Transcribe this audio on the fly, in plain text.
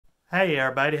Hey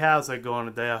everybody, how's it going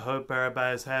today? I hope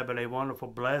everybody's having a wonderful,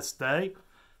 blessed day.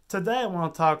 Today I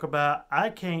want to talk about I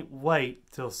can't wait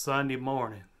till Sunday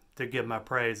morning to get my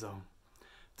praise on.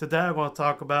 Today I want to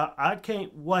talk about I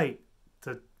can't wait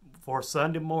for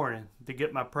Sunday morning to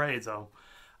get my praise on.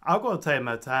 I'm going to take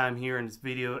my time here in this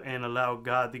video and allow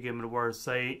God to give me the word to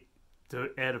say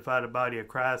to edify the body of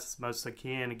Christ as much as I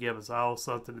can and give us all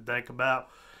something to think about.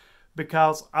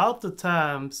 Because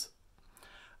oftentimes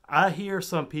I hear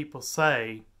some people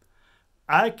say,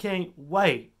 I can't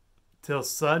wait till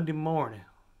Sunday morning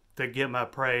to get my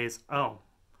praise on.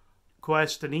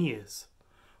 Question is,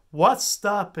 what's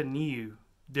stopping you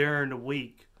during the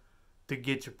week to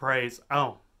get your praise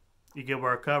on? You get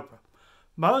where I come from.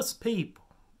 Most people,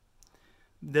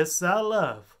 this I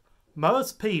love,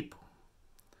 most people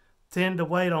tend to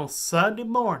wait on Sunday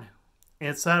morning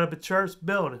inside of a church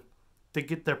building to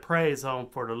get their praise on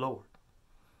for the Lord.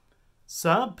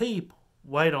 Some people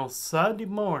wait on Sunday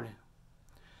morning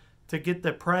to get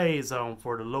their praise on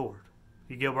for the Lord.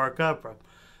 You get where I come from.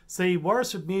 See,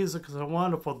 worship music is a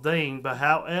wonderful thing, but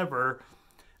however,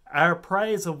 our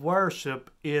praise of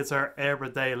worship is our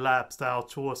everyday lifestyle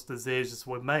choice decisions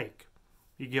we make.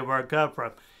 You get where I come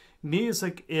from.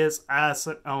 Music is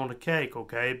icing on the cake,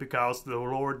 okay? Because the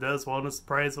Lord does want us to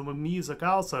praise Him with music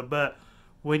also. But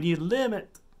when you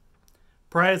limit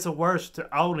praise and worship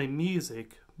to only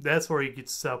music, that's where you get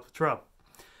yourself in trouble.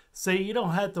 See, you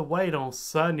don't have to wait on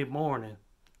Sunday morning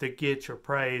to get your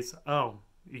praise on.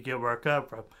 You get where I come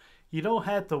from. You don't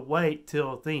have to wait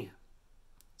till then.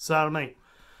 So what I mean.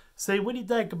 See, when you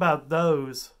think about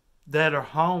those that are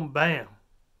homebound,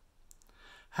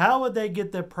 how would they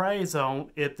get their praise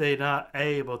on if they're not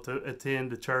able to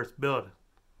attend the church building?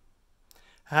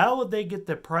 How would they get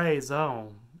their praise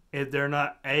on if they're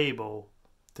not able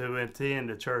to attend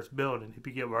the church building, if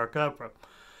you get where I come from?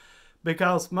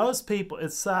 Because most people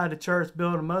inside the church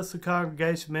building, most of the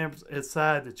congregation members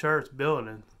inside the church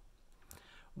building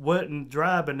wouldn't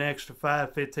drive an extra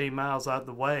 15 miles out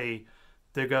the way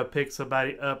to go pick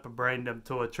somebody up and bring them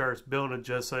to a church building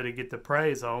just so they get the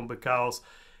praise on, because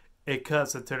it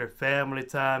cuts into their family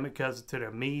time, it cuts into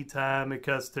their me time, it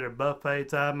cuts into their buffet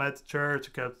time at the church,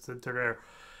 it cuts into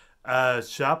their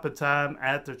shopping time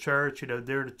at the church,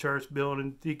 during the church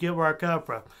building. You get where I come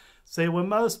from. See, when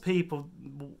most people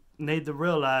need to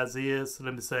realize is,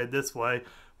 let me say it this way,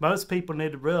 most people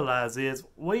need to realize is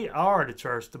we are the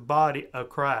church, the body of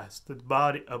Christ, the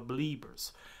body of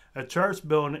believers. A church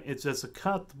building is just a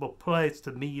comfortable place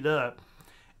to meet up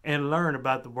and learn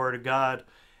about the Word of God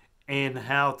and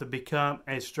how to become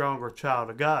a stronger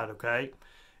child of God, okay?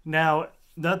 Now,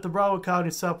 nothing wrong with calling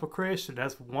yourself a Christian.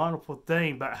 That's a wonderful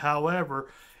thing. But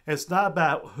however, it's not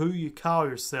about who you call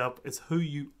yourself, it's who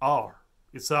you are.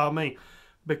 You see what I mean?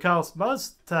 Because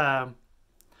most of the time,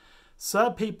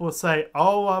 some people say,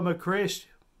 oh, I'm a Christian,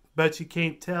 but you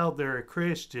can't tell they're a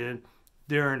Christian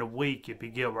during the week, if you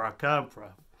get where I come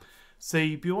from.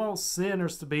 See, if you want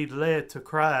sinners to be led to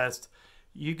Christ,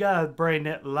 you got to bring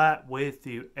that light with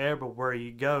you everywhere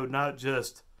you go, not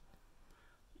just,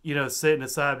 sitting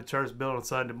inside the church building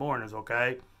Sunday mornings,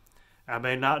 okay? I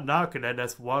mean, not knocking that,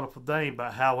 that's a wonderful thing,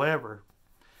 but however,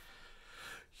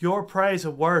 your praise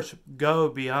and worship go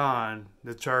beyond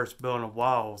the church building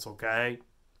walls, okay?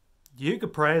 You can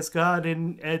praise God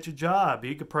at your job.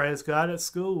 You can praise God at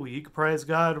school. You can praise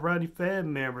God around your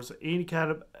family members, any kind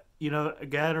of,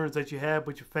 gatherings that you have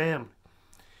with your family.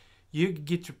 You can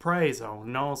get your praise on,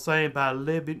 you know what I'm saying, by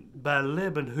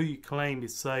living who you claim you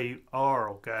say you are,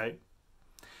 okay?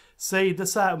 See,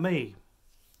 this out me.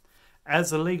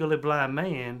 As a legally blind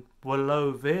man with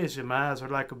low vision, my eyes are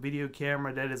like a video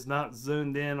camera that is not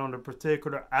zoomed in on a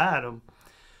particular item.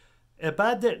 If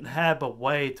I didn't have a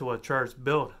way to a church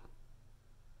building,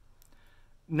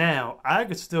 now I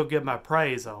could still get my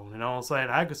praise on, you know what I'm saying?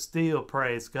 I could still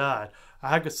praise God.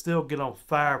 I could still get on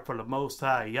fire for the Most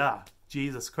High Yah,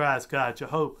 Jesus Christ, God,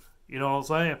 Jehovah. You know what I'm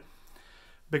saying?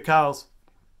 Because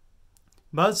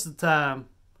most of the time,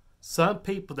 some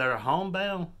people that are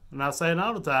homebound, I'm not saying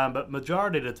all the time, but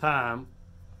majority of the time,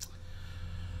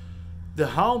 the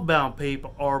homebound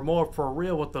people are more for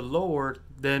real with the Lord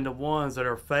than the ones that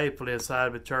are faithfully inside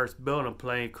of a church building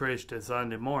playing Christian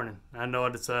Sunday morning. I know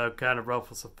it's kind of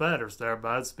ruffles some feathers there, but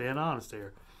I'm just being honest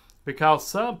here. Because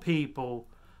some people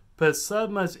put so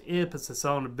much emphasis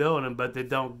on the building, but they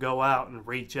don't go out and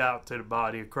reach out to the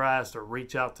body of Christ or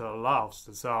reach out to the lost.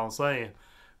 That's all I'm saying.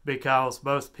 Because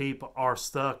most people are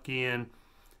stuck in,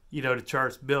 the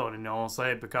church building, you know what I'm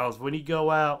saying? Because when you go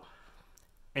out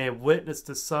and witness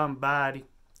to somebody,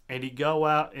 and you go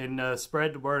out and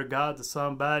spread the word of God to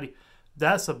somebody,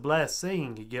 that's a blessed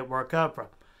thing. You get where I come from.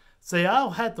 See, I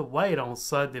don't have to wait on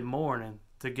Sunday morning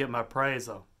to get my praise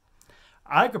on.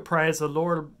 I could praise the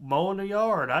Lord mowing the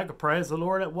yard. I could praise the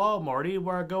Lord at Walmart.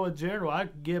 Anywhere I go in general, I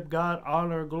could give God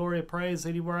honor, glory, and praise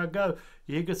anywhere I go.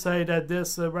 You could say that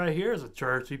this right here is a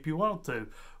church if you want to.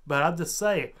 But I'm just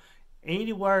saying,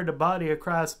 anywhere the body of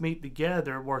Christ meet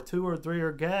together, where 2 or 3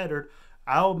 are gathered,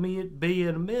 I'll be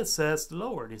in the midst, says the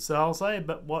Lord. You see what I'm saying?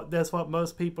 But that's what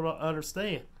most people don't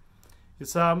understand. You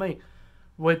see what I mean?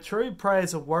 When true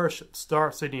praise and worship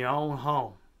starts in your own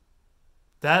home,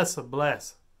 that's a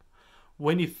blessing.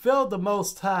 When you feel the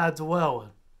Most High dwelling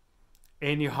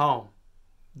in your home,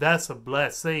 that's a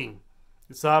blessing.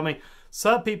 You see what I mean?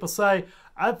 Some people say,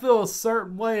 I feel a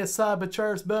certain way inside the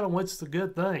church building, which is a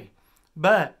good thing.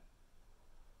 But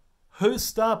who's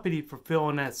stopping you from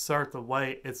feeling that certain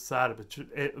way inside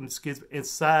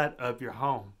of your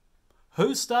home?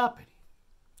 Who's stopping you?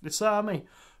 You see what I mean?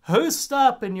 Who's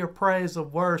stopping your praise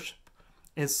and worship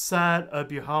inside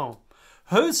of your home?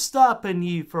 Who's stopping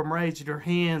you from raising your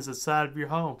hands inside of your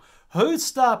home? Who's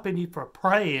stopping you from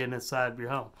praying inside of your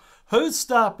home? Who's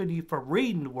stopping you from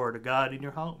reading the Word of God in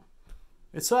your home?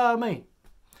 It's what I mean.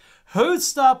 Who's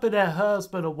stopping that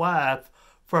husband and wife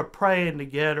from praying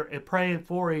together and praying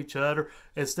for each other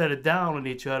instead of down on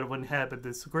each other when they have a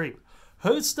disagreement?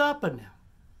 Who's stopping them?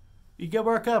 You get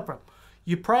where I come from.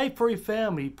 You pray for your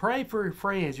family. You pray for your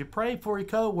friends. You pray for your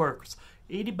co-workers.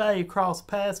 Anybody you cross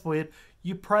paths with,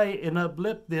 you pray and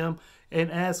uplift them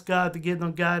and ask God to give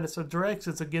them guidance or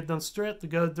directions and give them strength to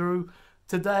go through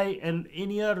today and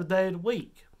any other day of the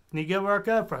week. And you get where I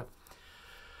come from.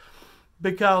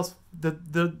 Because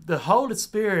the Holy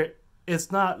Spirit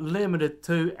is not limited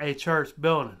to a church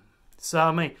building. So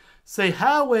I mean, see,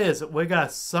 how is it we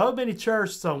got so many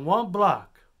churches on one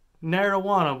block, neither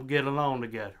one of them get along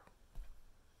together?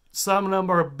 Some of them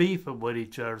are beefing with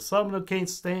each other. Some of them can't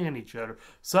stand each other.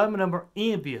 Some of them are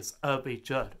envious of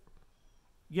each other.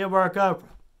 You get where I come from?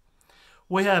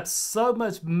 We have so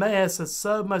much mess and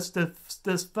so much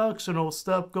dysfunctional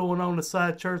stuff going on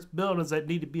inside church buildings that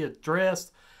need to be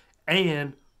addressed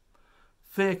and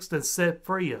fixed and set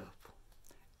free of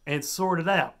and sorted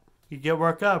out. You get where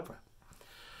I come from?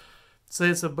 So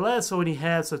it's a blessing when he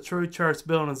has the true church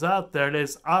buildings out there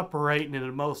that's operating in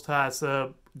the Most High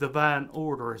divine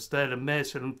order instead of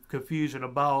meshing confusion, a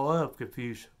ball of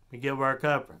confusion. You get where I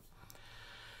come from?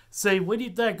 See, when you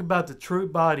think about the true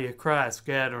body of Christ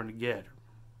gathering together,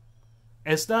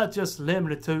 it's not just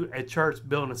limited to a church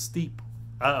building steeple.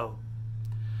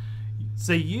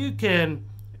 See, you can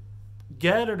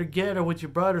gather together with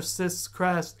your brothers and sisters of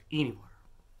Christ anywhere.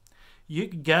 You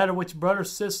can gather with your brothers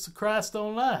and sisters of Christ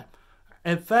online.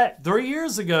 In fact, 3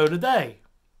 years ago today,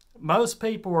 most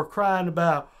people were crying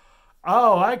about,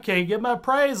 oh, I can't get my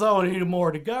praise on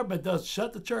anymore. The government does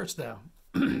shut the church down.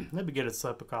 Let me get a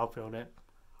sip of coffee on that.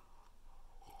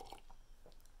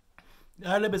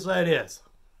 Now, let me say this.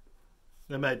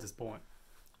 Let me make this point.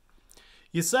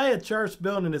 You say a church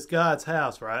building is God's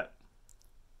house, right?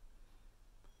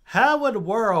 How in the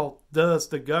world does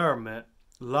the government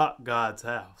lock God's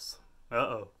house?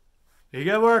 You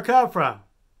get where I come from?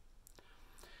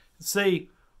 See,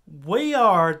 we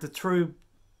are the true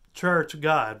church of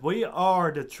God. We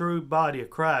are the true body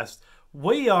of Christ.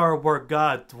 We are where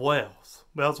God dwells.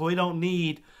 Because we don't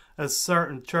need a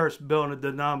certain church building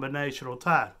denominational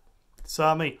title. So,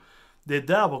 I mean, the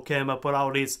devil came up with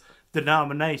all these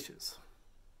denominations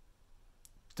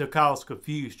to cause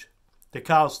confusion, to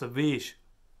cause division.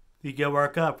 You get where I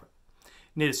come from?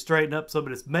 You need to straighten up some of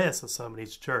this mess in some of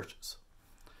these churches.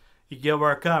 You get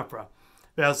where I come from?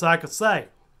 Because like I say,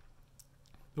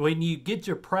 when you get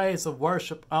your praise and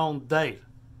worship on daily,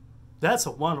 that's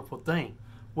a wonderful thing.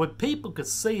 When people can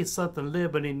see something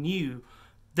living in you,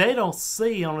 they don't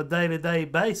see on a day-to-day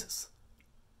basis.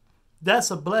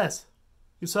 That's a blessing.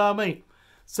 You see what I mean?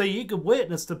 See, you can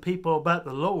witness to people about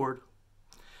the Lord.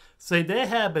 See, they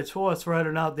have a choice whether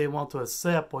or not they want to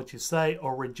accept what you say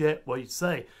or reject what you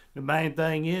say. The main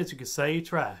thing is you can say you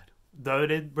tried, though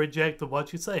they rejected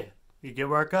what you said. You get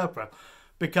where I come from.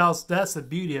 Because that's the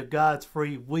beauty of God's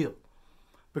free will.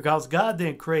 Because God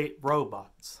didn't create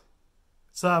robots.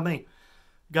 So, I mean,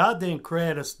 God didn't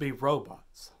create us to be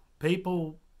robots.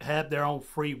 People have their own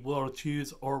free will to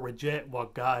choose or reject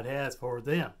what God has for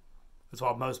them. That's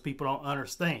what most people don't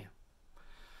understand.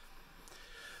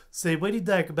 See, when you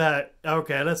think about,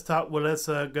 okay, let's go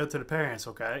to the parents,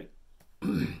 okay?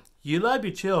 You love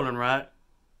your children, right?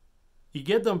 You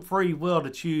give them free will to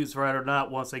choose whether or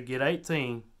not once they get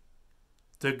 18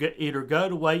 to either go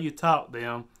the way you taught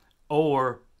them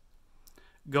or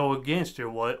go against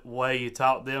your way you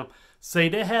taught them. See,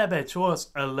 they have that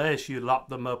choice unless you lock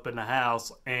them up in the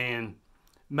house and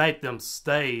make them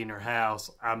stay in your house.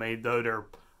 I mean, though they're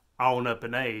on up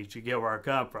in age, you get where I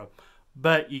come from.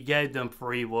 But you gave them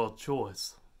free will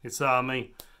choice. You see what I mean?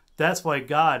 That's the way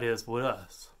God is with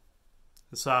us.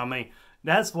 You see what I mean?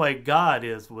 That's the way God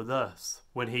is with us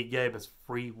when He gave us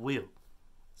free will.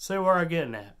 See where I'm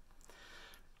getting at?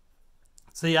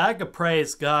 See, I could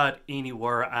praise God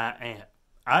anywhere I am.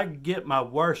 I can get my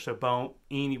worship on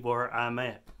anywhere I'm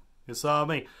at. You see what I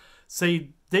mean?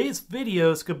 See, these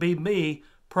videos could be me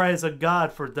praising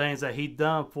God for things that He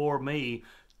done for me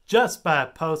just by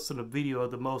posting a video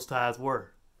of the Most High's Word.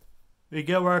 You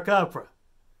get where I come from?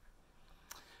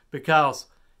 Because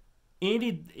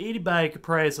anybody can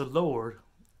praise the Lord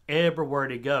everywhere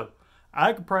they go.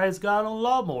 I can praise God on a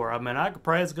lawnmower. I mean, I can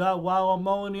praise God while I'm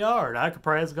mowing the yard. I can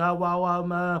praise God while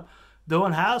I'm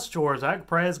doing house chores. I can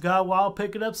praise God while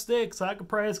picking up sticks. I can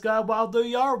praise God while I do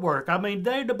yard work. I mean,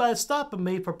 there ain't nobody stopping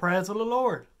me for praising the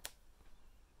Lord.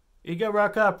 You get where I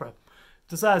come from?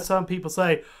 Besides, some people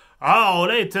say, oh,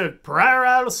 they took prayer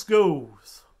out of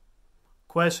schools.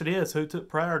 Question is, who took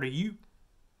prayer to you?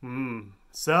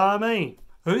 So I mean,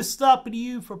 who's stopping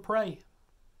you from praying?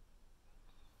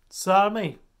 So I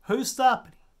mean, who's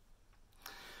stopping you?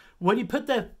 When you put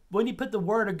the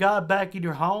Word of God back in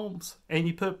your homes and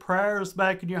you put prayers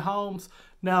back in your homes,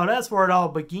 now that's where it all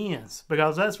begins,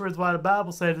 because that's why the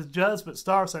Bible says judgment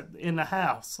starts in the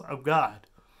house of God,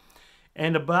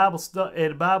 and the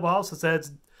Bible also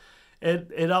says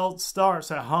it all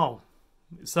starts at home.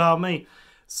 So I mean,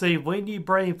 see, when you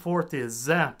bring forth the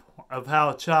example of how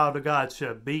a child of God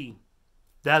should be,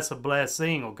 that's a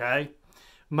blessing, okay?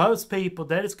 Most people,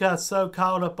 they just got so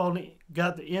caught up on it,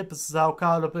 got the emphasis all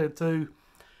caught up into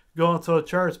going to a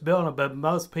church building, but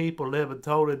most people live a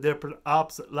totally different,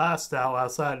 opposite lifestyle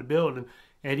outside the building,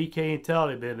 and you can't tell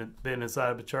they've been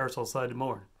inside of a church on Sunday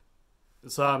morning.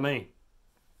 That's what I mean.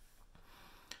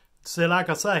 See, like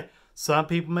I say, some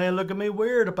people may look at me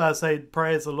weird if I say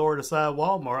praise the Lord inside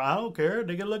Walmart. I don't care.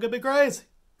 They can look at me crazy.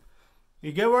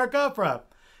 You get where I come from.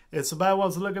 If somebody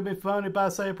wants to look at me funny if I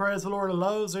say praise the Lord at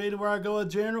Lowe's or anywhere I go in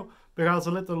general, because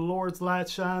I let the Lord's light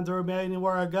shine through me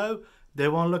anywhere I go, they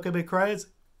want to look at me crazy,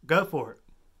 go for it.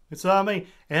 That's what I mean.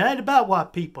 It ain't about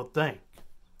what people think.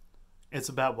 It's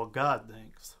about what God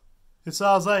thinks. It's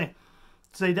all I'm saying.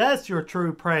 See, that's your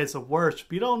true praise of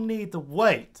worship. You don't need to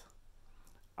wait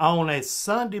on a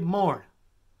Sunday morning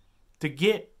to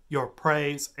get your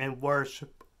praise and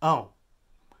worship on.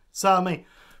 So I mean,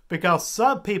 because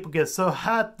some people get so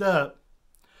hyped up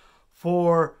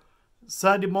for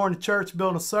Sunday morning church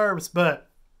building service, but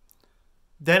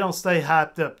they don't stay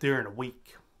hyped up during the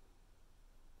week.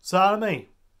 So I mean,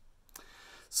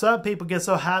 some people get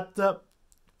so hyped up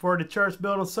for the church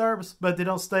building service, but they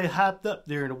don't stay hyped up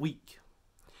during the week.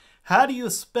 How do you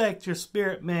expect your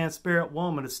spirit man, spirit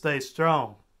woman to stay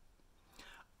strong?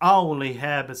 Only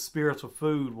having spiritual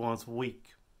food once a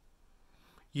week.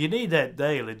 You need that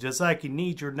daily, just like you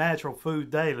need your natural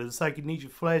food daily, just like you need your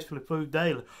fleshly food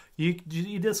daily. You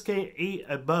just can't eat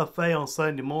a buffet on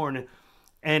Sunday morning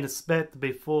and expect to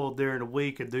be full during the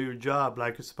week and do your job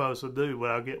like you're supposed to do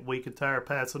without getting weak and tired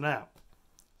passing out.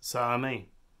 So I mean,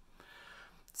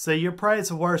 see, your praise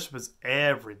and worship is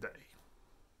every day.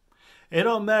 It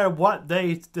don't matter what day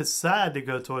you decide to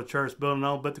go to a church building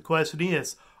on, but the question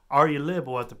is, are you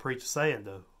living what the preacher's saying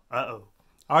though?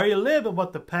 Are you living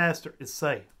what the pastor is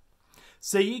saying?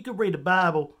 See, you can read the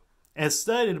Bible and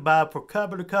study the Bible from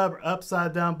cover to cover,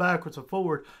 upside down, backwards, and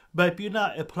forward, but if you're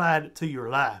not applying it to your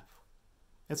life,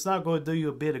 it's not going to do you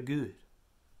a bit of good.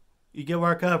 You get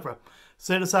where I come from?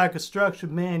 See, it's like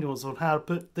instruction manuals on how to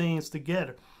put things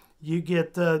together. You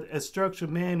get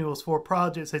instruction manuals for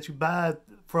projects that you buy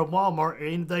from Walmart or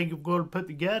anything you're going to put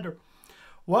together.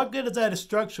 What good is that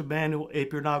instruction manual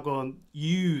if you're not going to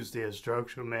use the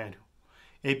instruction manual?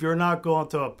 If you're not going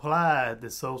to apply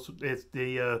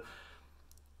the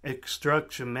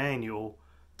instruction manual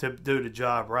to do the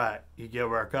job right, you get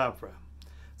where I come from.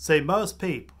 See, most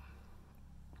people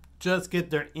just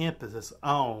get their emphasis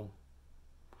on,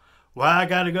 well, I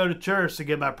got to go to church to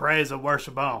get my praise and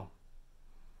worship on.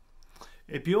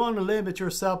 If you want to limit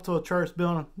yourself to a church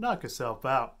building, knock yourself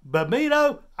out. But me,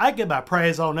 though, I get my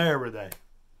praise on every day.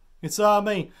 And so, I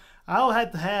mean, I don't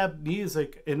have to have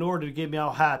music in order to get me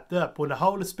all hyped up. When the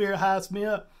Holy Spirit hypes me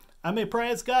up, I mean,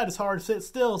 praise God, it's hard to sit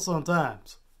still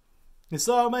sometimes. And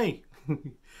so, I mean,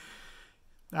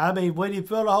 when you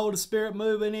feel the Holy Spirit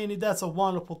moving in you, that's a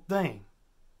wonderful thing.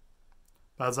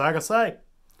 But like I say,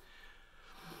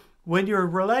 when your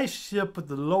relationship with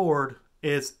the Lord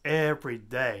is every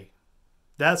day,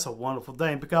 that's a wonderful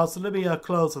thing. Because let me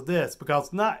close with this.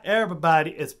 Because not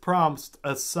everybody is promised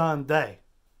a Sunday.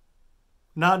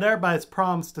 Not everybody's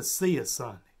promised to see a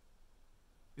Sunday.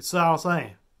 You see what I'm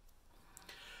saying?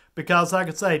 Because like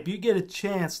I say, if you get a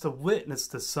chance to witness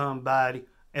to somebody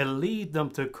and lead them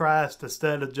to Christ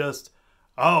instead of just,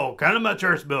 oh, come to my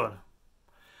church building.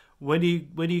 When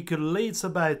you can lead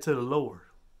somebody to the Lord,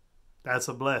 that's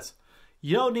a blessing.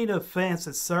 You don't need a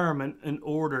fancy sermon in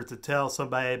order to tell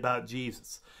somebody about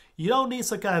Jesus. You don't need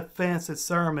some kind of fancy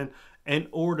sermon in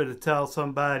order to tell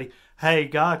somebody, hey,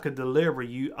 God could deliver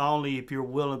you only if you're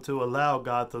willing to allow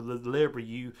God to deliver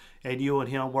you and you and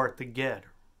him work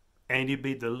together. And you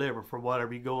be delivered from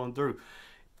whatever you're going through.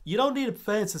 You don't need a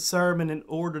fancy sermon in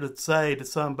order to say to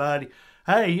somebody,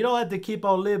 hey, you don't have to keep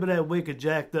on living that wicked,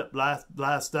 jacked up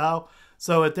lifestyle.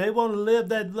 So if they want to live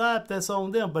that life, that's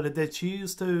on them. But if they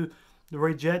choose to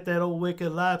reject that old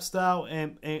wicked lifestyle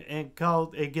and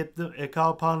call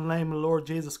upon the name of the Lord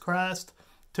Jesus Christ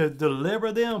to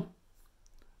deliver them,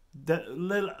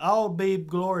 let it all be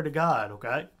glory to God,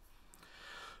 okay?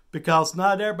 Because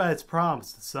not everybody's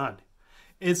promised a Sunday.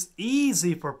 It's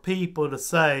easy for people to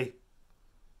say,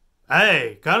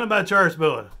 hey, come to my church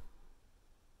building.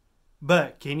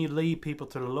 But can you lead people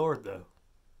to the Lord, though?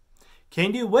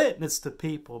 Can you witness to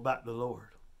people about the Lord?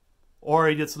 Or are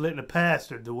you just letting the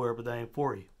pastor do everything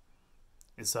for you?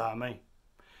 It's all I mean.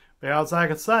 Because I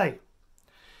could say,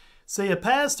 see, a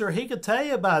pastor, he could tell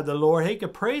you about the Lord. He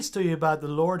could preach to you about the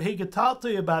Lord. He could talk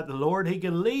to you about the Lord. He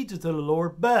could lead you to the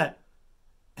Lord. But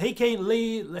he can't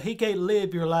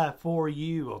live your life for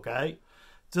you, okay?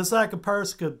 Just like a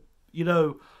person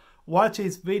could, watch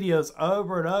his videos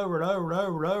over and over and over and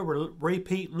over and over,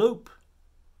 repeat loop.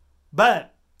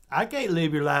 But I can't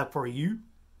live your life for you.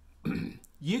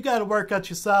 You got to work out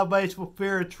your salvation with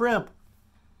fear and tremble.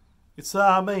 It's all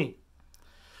I mean.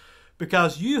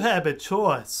 Because you have a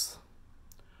choice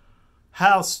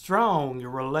how strong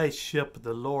your relationship with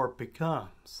the Lord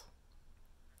becomes.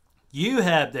 You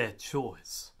have that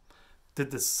choice to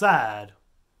decide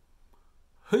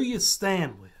who you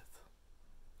stand with.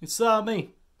 You see what I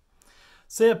mean?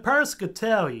 See, a person could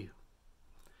tell you,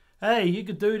 hey, you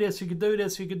could do this, you could do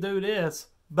this, you could do this,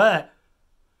 but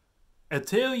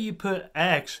until you put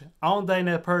action on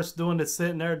that person doing is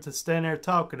sitting there to stand there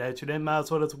talking at you, then might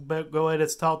as well just go ahead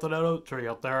and talk to that oak tree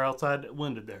up there outside the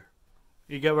window there.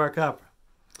 You get where I come from.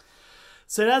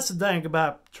 See, that's the thing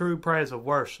about true praise and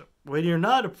worship. When you're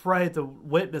not afraid to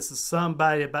witness to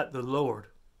somebody about the Lord,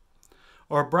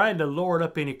 or bring the Lord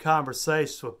up in your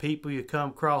conversations with people you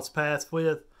come cross paths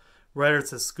with, whether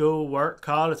it's at school, work,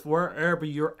 college, wherever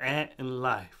you're at in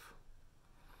life.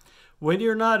 When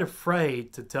you're not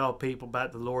afraid to tell people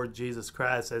about the Lord Jesus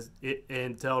Christ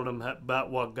and tell them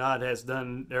about what God has done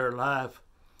in their life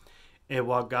and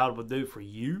what God will do for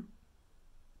you,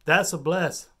 that's a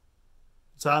blessing.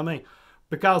 So I mean,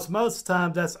 because most of the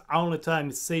time that's the only time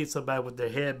you see somebody with their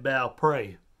head bowed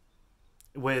praying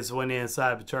is when they're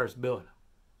inside the church building.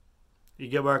 You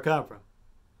get where I come from?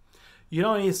 You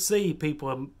don't even see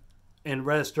people in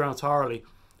restaurants hardly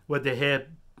with their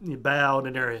head bowed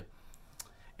and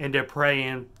they're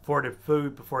praying for their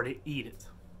food before they eat it.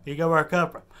 You get where I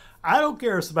come from? I don't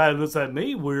care if somebody looks at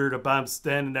me weird if I'm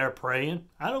standing there praying.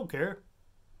 I don't care.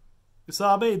 You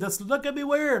saw me. Just look at me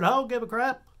weird. I don't give a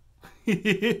crap.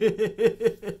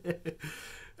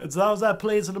 As long as I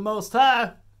please the Most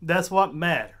High, that's what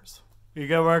matters. You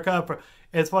get where I come from?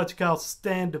 It's what you call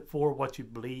standing for what you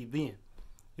believe in.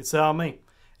 You see what I mean?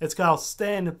 It's called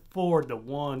standing for the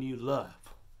one you love.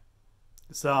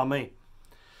 You see what I mean?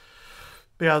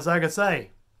 Because like I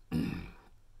say,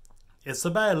 if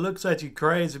somebody looks at you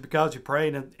crazy because you're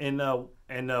praying in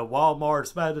Walmart,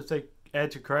 somebody looks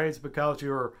at you crazy because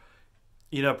you're,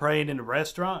 praying in the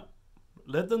restaurant,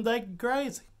 let them think you're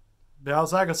crazy.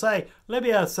 Because like I say, let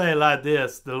me say it like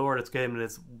this, the Lord has given me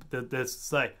this to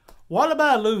say. What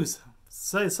about losing?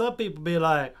 Say some people be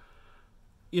like,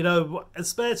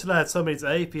 especially like some of these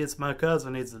atheists. My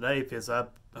cousin is an atheist. I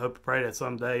hope to pray that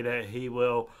someday that he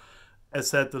will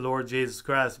accept the Lord Jesus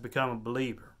Christ to become a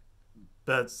believer.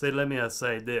 But see, let me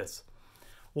say this.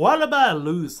 What about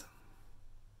losing?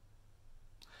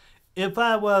 If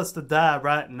I was to die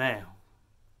right now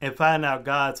and find out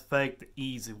God's fake the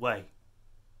easy way,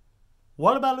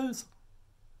 what about losing?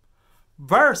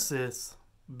 Versus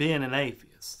being an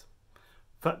atheist.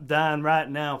 Dying right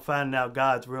now and finding out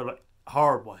God's real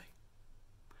hard way.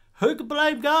 Who could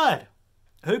blame God?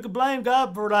 Who could blame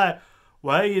God for that?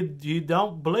 Well, you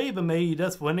don't believe in me. You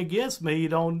just went against me. You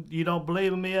don't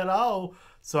believe in me at all.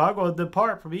 So I'm going to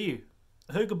depart from you.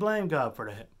 Who could blame God for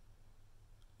that?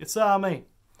 It's all me.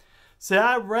 See,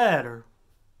 I'd rather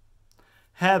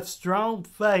have strong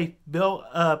faith built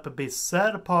up and be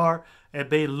set apart and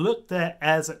be looked at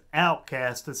as an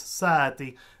outcast in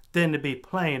society than to be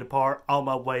playing a part on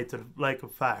my way to the lake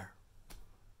of fire.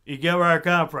 You get where I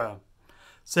come from?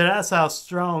 So that's how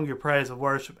strong your praise and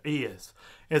worship is.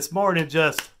 It's more than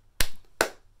just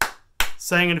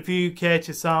singing a few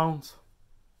catchy songs.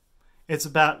 It's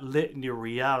about letting your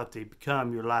reality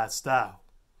become your lifestyle.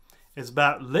 It's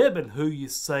about living who you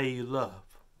say you love.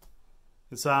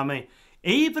 And so I mean,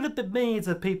 even if it means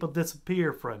that people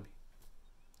disappear from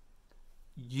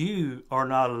you, you are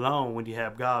not alone when you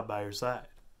have God by your side.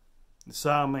 And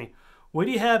so I mean, when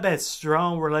you have that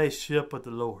strong relationship with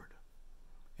the Lord,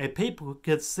 and people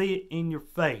could see it in your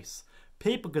face,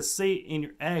 people could see it in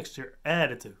your action, your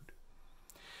attitude.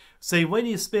 See, when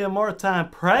you spend more time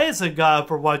praising God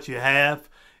for what you have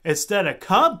instead of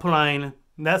complaining,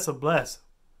 that's a blessing.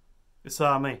 That's what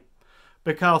I mean.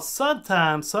 Because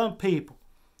sometimes some people,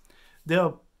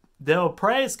 they'll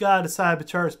praise God inside the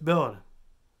church building.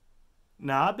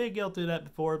 Now, I've been guilty of that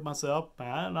before myself.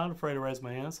 I'm not afraid to raise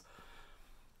my hands.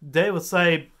 They would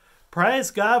say,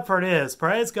 praise God for this,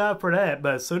 praise God for that.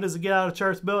 But as soon as they get out of the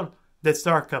church building, they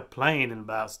start complaining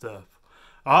about stuff.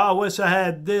 Oh, I wish I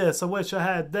had this. I wish I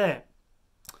had that.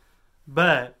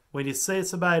 But when you see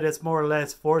somebody that's more or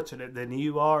less fortunate than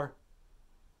you are,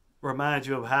 reminds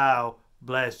you of how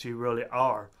blessed you really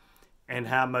are and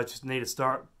how much you need to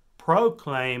start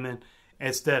proclaiming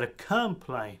instead of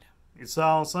complaining. It's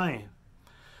all I'm saying.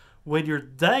 When you're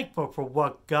thankful for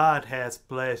what God has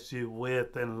blessed you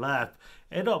with in life,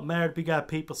 it don't matter if you got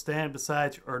people standing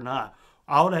beside you or not.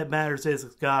 All that matters is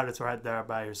God is right there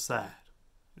by your side.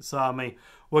 So I mean,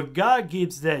 when God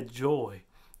gives you that joy,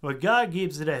 when God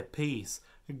gives you that peace,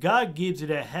 when God gives you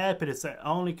that happiness that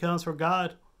only comes from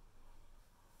God,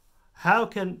 how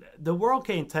can the world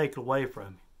can't take it away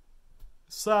from you?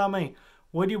 So I mean,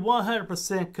 when you're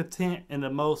 100% content in the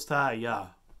Most High Yah,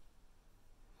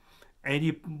 and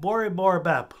you worry more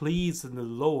about pleasing the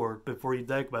Lord before you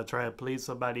think about trying to please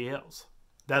somebody else,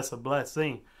 that's a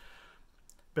blessing.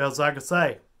 Because like I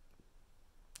say,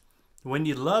 when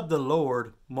you love the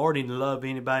Lord more than you love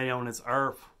anybody on this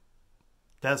earth,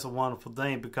 that's a wonderful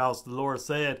thing, because the Lord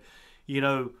said, you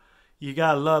know, you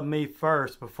got to love me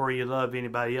first before you love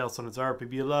anybody else on this earth.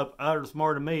 If you love others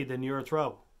more than me, then you're in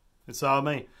trouble. That's all I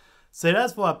mean. See,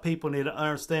 that's what people need to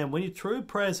understand. When you true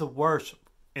praise and worship,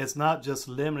 it's not just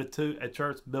limited to a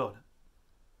church building.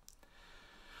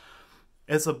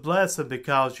 It's a blessing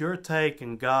because you're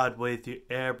taking God with you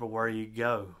everywhere you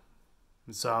go.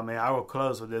 And so, I mean, I will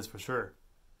close with this for sure.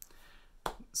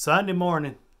 Sunday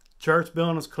morning, church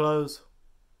buildings closed.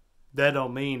 That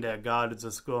don't mean that God is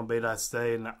just going to be like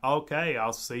saying, okay,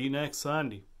 I'll see you next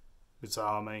Sunday. That's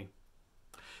all I mean.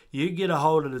 You get a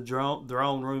hold of the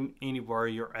throne room anywhere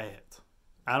you're at.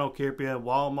 I don't care if you're at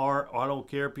Walmart, or I don't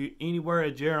care if you're anywhere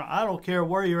at General. I don't care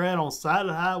where you're at on the side of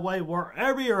the highway,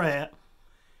 wherever you're at.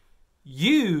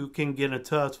 You can get in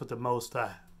touch with the Most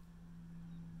High.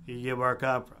 You get where I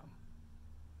come from.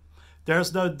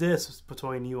 There's no distance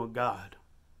between you and God.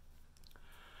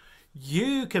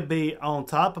 You could be on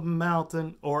top of a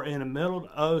mountain or in the middle of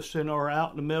the ocean or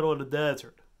out in the middle of the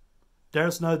desert.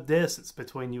 There's no distance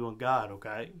between you and God,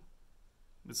 okay?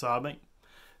 That's all I mean.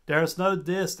 There's no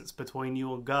distance between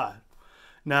you and God.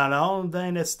 Now, the only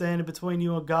thing that's standing between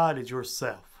you and God is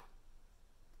yourself.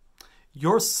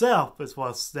 Yourself is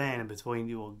what's standing between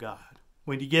you and God.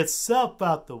 When you get self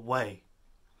out the way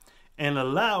and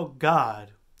allow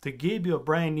God to give you a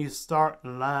brand new start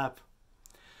in life,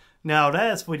 now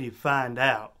that's when you find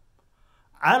out,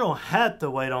 I don't have to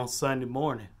wait on Sunday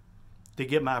morning to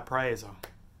get my praise on.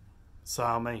 So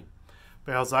I mean,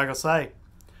 because like I say,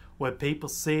 what people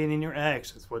see it in your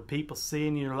actions, what people see it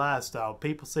in your lifestyle,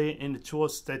 people see it in the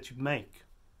choices that you make,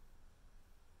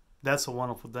 that's a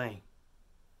wonderful thing.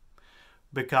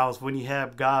 Because when you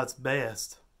have God's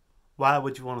best, why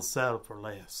would you want to settle for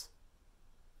less?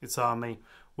 It's all I mean.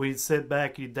 When you sit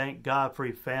back and you thank God for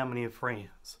your family and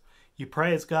friends, you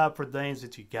praise God for things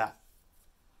that you got.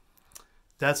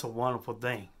 That's a wonderful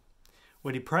thing.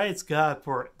 When you praise God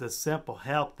for the simple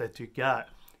health that you got,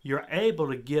 you're able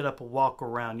to get up and walk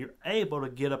around. You're able to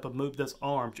get up and move those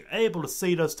arms. You're able to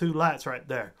see those two lights right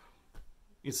there.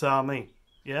 You see what I mean?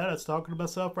 Yeah, that's talking to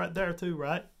myself right there too,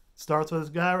 right? Starts with this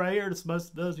guy right here. That's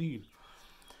most does you.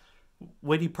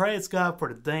 When you praise God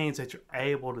for the things that you're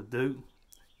able to do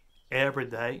every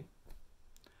day,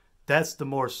 that's the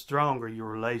more stronger your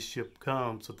relationship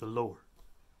comes with the Lord.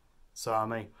 So I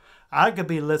mean, I could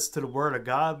be listening to the Word of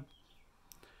God,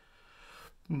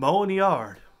 mowing the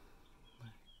yard,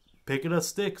 picking up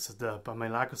sticks and stuff. I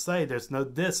mean, like I say, there's no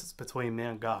distance between me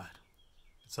and God.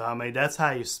 So I mean, that's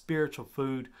how your spiritual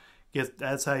food gets.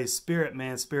 That's how your spirit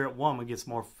man, spirit woman gets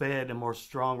more fed and more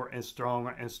stronger and stronger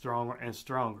and stronger and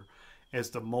stronger. is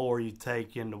the more you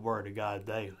take in the Word of God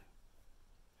daily.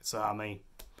 So, I mean,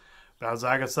 but as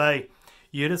like I say,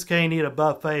 you just can't eat a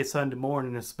buffet Sunday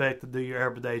morning and expect to do your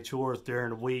everyday chores during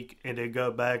the week and then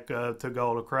go back to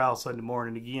Golden Corral Sunday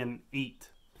morning again and eat.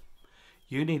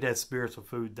 You need that spiritual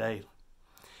food daily.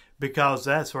 Because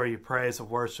that's where your praise and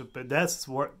worship, but that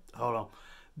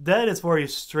is where your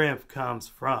strength comes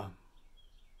from.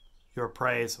 Your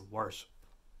praise and worship.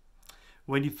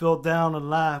 When you feel down in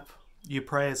life, you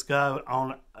praise God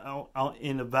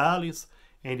in the valleys,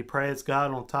 and you praise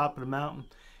God on top of the mountain.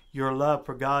 Your love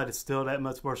for God is still that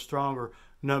much more stronger,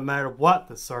 no matter what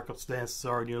the circumstances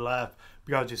are in your life,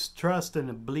 because you're trusting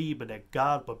and believing that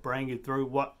God will bring you through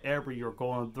whatever you're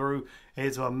going through.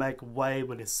 He's going to make a way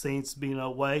when it seems to be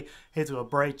no way. He's going to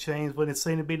break chains when it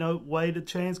seems to be no way the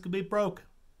chains could be broken.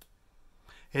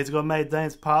 He's going to make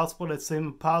things possible that seem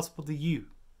impossible to you.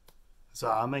 So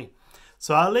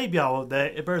I'll leave y'all with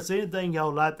that. If there's anything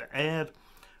y'all like to add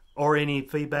or any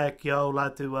feedback y'all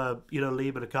like to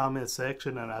leave in the comment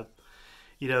section, and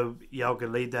y'all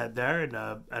can leave that there, and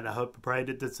I hope and pray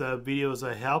that this video is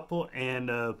helpful and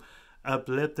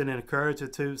uplifting and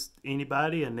encouraging to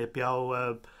anybody. And if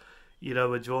y'all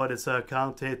enjoy this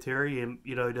content here, and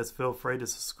just feel free to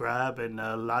subscribe and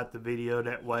like the video.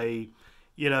 That way,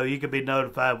 you can be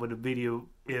notified when the video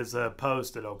is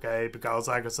posted. Okay, because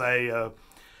like I say,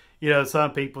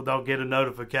 some people don't get a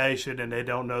notification and they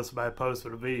don't know somebody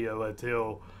posted a video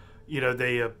until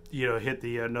they hit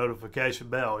the notification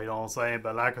bell. You know what I'm saying?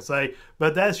 But like I say,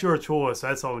 but that's your choice.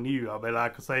 That's on you. I mean,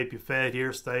 like I say, if you're fed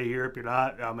here, stay here. If you're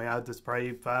not, I mean, I just pray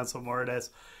you find somewhere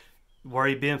that's where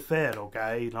you've been fed.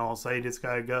 Okay, you know what I'm saying? Just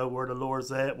gotta go where the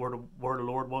Lord's at, where the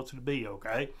Lord wants you to be.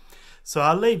 Okay. So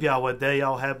I'll leave y'all with that.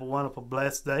 Y'all have a wonderful,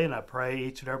 blessed day, and I pray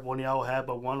each and every one of y'all have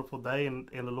a wonderful day in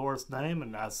the Lord's name,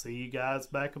 and I'll see you guys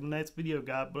back in the next video.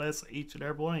 God bless each and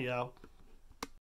every one of y'all.